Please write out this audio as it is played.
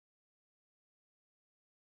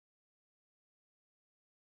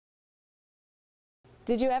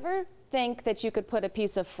Did you ever think that you could put a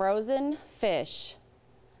piece of frozen fish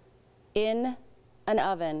in an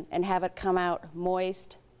oven and have it come out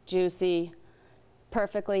moist, juicy,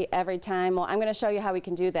 perfectly every time? Well, I'm going to show you how we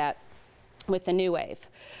can do that with the New Wave.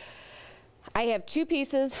 I have 2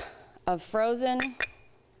 pieces of frozen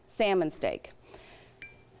salmon steak.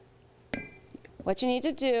 What you need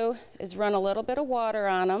to do is run a little bit of water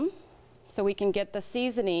on them so we can get the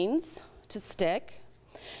seasonings to stick.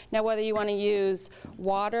 Now, whether you want to use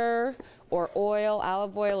water or oil,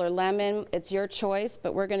 olive oil or lemon, it's your choice,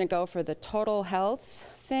 but we're going to go for the total health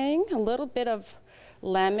thing. A little bit of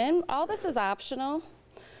lemon. All this is optional.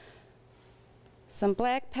 Some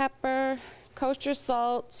black pepper, kosher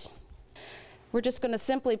salt. We're just going to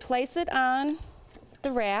simply place it on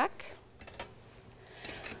the rack.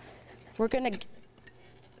 We're going to,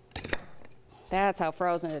 that's how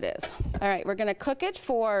frozen it is. All right, we're going to cook it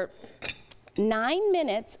for 9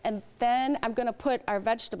 minutes, and then I'm going to put our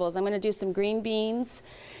vegetables. I'm going to do some green beans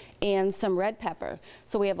and some red pepper.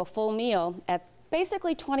 So we have a full meal at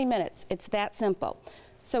basically 20 minutes. It's that simple.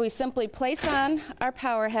 So we simply place on our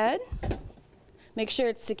power head. Make sure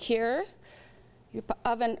it's secure. Your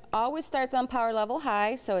oven always starts on power level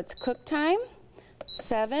high, so it's cook time.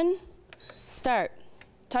 7, start.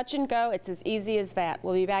 Touch and go, it's as easy as that.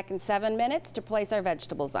 We'll be back in 7 minutes to place our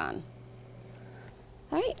vegetables on.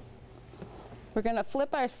 All right, we're gonna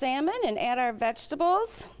flip our salmon and add our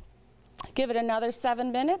vegetables. Give it another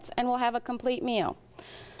 7 minutes and we'll have a complete meal.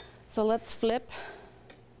 So let's flip.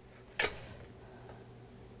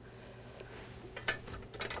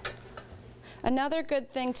 Another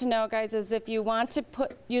good thing to know, guys, is if you want to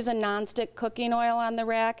use a nonstick cooking oil on the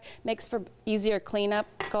rack, makes for easier cleanup,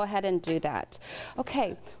 go ahead and do that.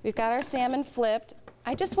 Okay, we've got our salmon flipped.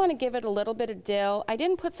 I just want to give it a little bit of dill. I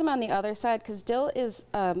didn't put some on the other side because dill is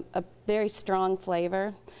a very strong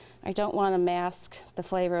flavor. I don't want to mask the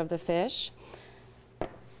flavor of the fish.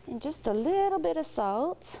 And just a little bit of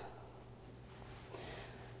salt.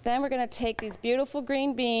 Then we're going to take these beautiful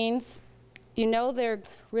green beans. You know they're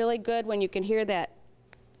really good when you can hear that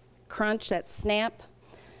crunch, that snap.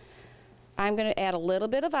 I'm going to add a little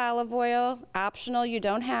bit of olive oil. Optional, you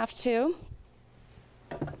don't have to.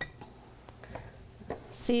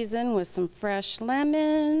 Season with some fresh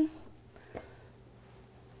lemon,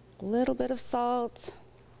 a little bit of salt,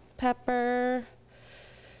 pepper,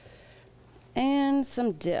 and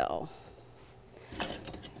some dill.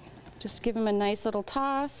 Just give them a nice little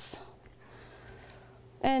toss.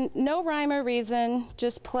 And no rhyme or reason,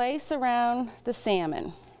 just place around the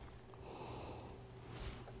salmon.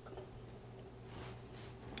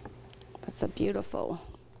 That's a beautiful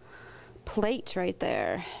plate right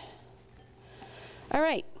there. All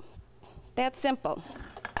right, that's simple.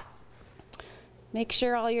 Make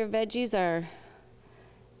sure all your veggies are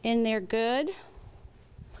in there good.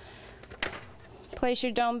 Place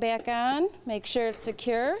your dome back on, make sure it's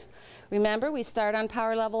secure. Remember, we start on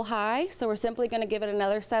power level high, so we're simply going to give it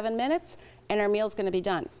another 7 minutes, and our meal's going to be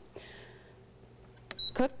done.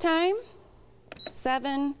 Cook time,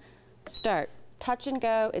 7, start. Touch and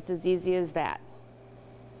go, it's as easy as that.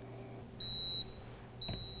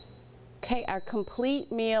 Okay, our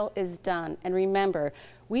complete meal is done. And remember,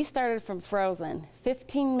 we started from frozen,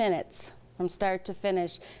 15 minutes from start to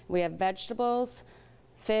finish. We have vegetables,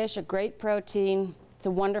 fish, a great protein. It's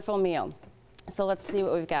a wonderful meal. So let's see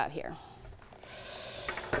what we've got here.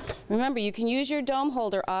 Remember, you can use your dome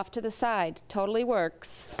holder off to the side. Totally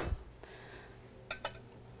works.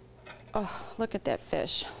 Oh, look at that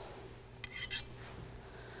fish.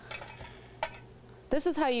 This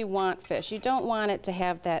is how you want fish. You don't want it to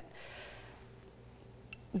have that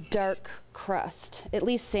dark crust, at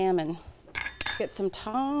least salmon. Get some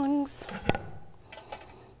tongs.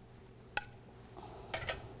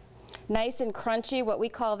 Nice and crunchy. What we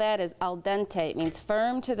call that is al dente. It means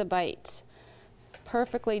firm to the bite.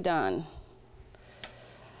 Perfectly done.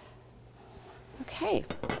 Okay,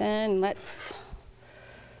 then let's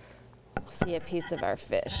see a piece of our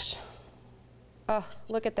fish. Oh,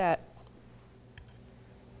 look at that.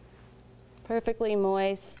 Perfectly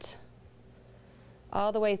moist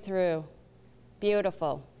all the way through.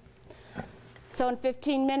 Beautiful. So in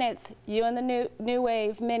 15 minutes, you and the New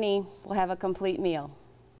Wave Mini will have a complete meal.